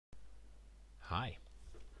Hi,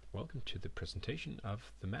 welcome to the presentation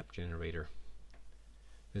of the map generator.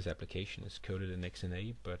 This application is coded in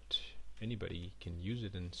XNA, but anybody can use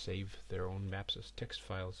it and save their own maps as text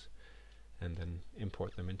files and then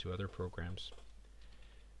import them into other programs.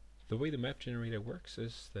 The way the map generator works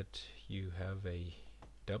is that you have a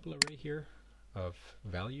double array here of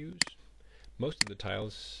values. Most of the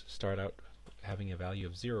tiles start out having a value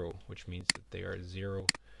of 0, which means that they are 0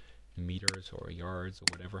 meters or yards or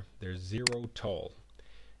whatever. They're 0 tall,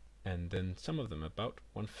 and then some of them, about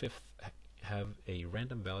 1/5, have a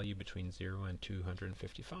random value between 0 and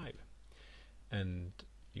 255, and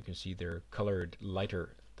you can see they're colored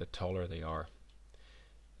lighter the taller they are.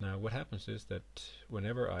 Now what happens is that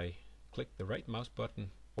whenever I click the right mouse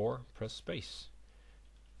button or press space,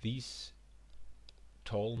 these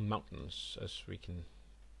tall mountains, as we can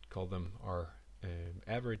call them, are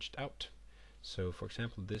averaged out. So for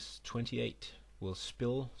example, this 28 will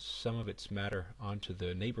spill some of its matter onto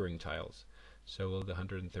the neighboring tiles. So will the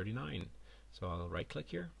 139. So I'll right click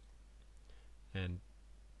here, and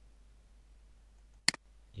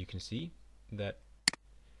you can see that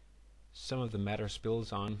some of the matter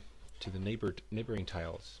spills on to the neighboring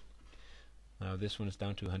tiles. Now this one is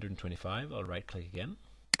down to 125. I'll right click again.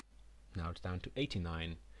 Now it's down to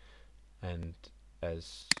 89, and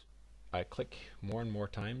as I click more and more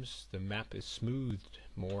times, the map is smoothed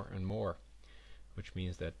more and more, which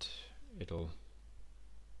means that it'll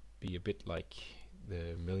be a bit like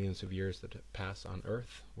the millions of years that pass on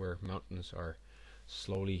Earth, where mountains are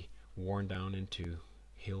slowly worn down into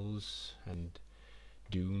hills and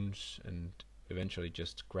dunes and eventually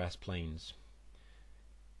just grass plains.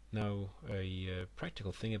 Now a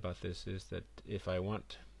practical thing about this is that if I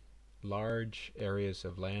want large areas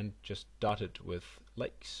of land just dotted with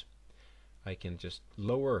lakes, I can just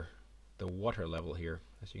lower the water level here.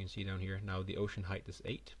 As you can see down here, now the ocean height is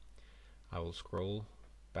 8. I will scroll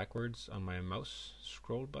backwards on my mouse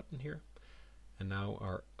scroll button here, and now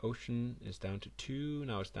our ocean is down to 2,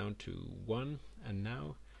 now it's down to 1, and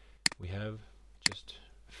now we have just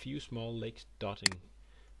a few small lakes dotting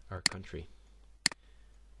our country.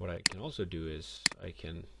 What I can also do is I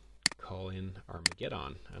can call in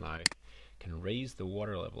Armageddon, and I can raise the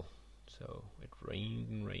water level. So it rained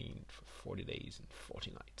and rained for 40 days and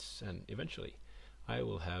 40 nights, and eventually I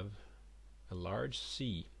will have a large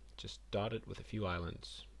sea just dotted with a few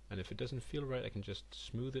islands. And if it doesn't feel right, I can just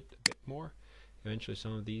smooth it a bit more. Eventually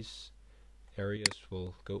some of these areas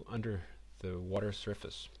will go under the water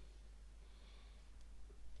surface.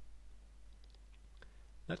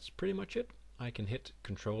 That's pretty much it. I can hit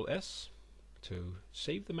Control S to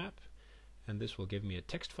save the map, and this will give me a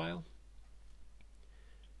text file.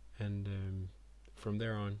 And from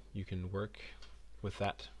there on you can work with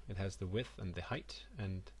that. It has the width and the height,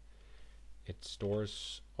 and it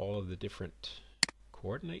stores all of the different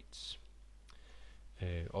coordinates,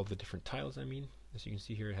 all the different tiles I mean. As you can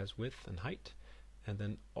see here, it has width and height, and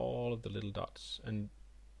then all of the little dots. And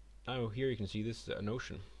now here you can see this is an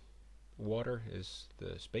ocean. Water is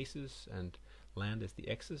the spaces and land is the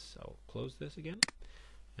x's. I'll close this again,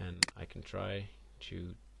 and I can try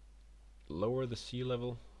to lower the sea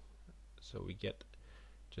level so we get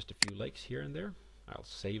just a few lakes here and there. I'll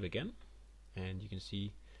save again, and you can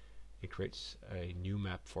see it creates a new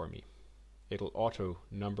map for me. It'll auto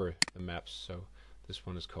number the maps, so this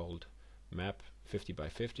one is called map 50 by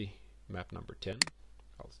 50, map number 10.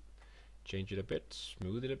 I'll change it a bit,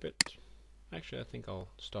 smooth it a bit. Actually, I think I'll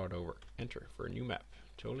start over. Enter for a new map.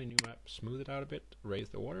 Totally new map. Smooth it out a bit, raise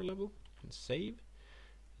the water level, and save.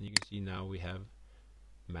 And you can see now we have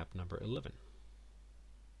map number 11.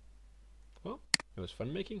 Well, it was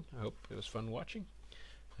fun making. I hope it was fun watching.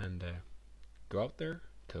 And go out there,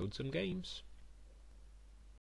 code some games.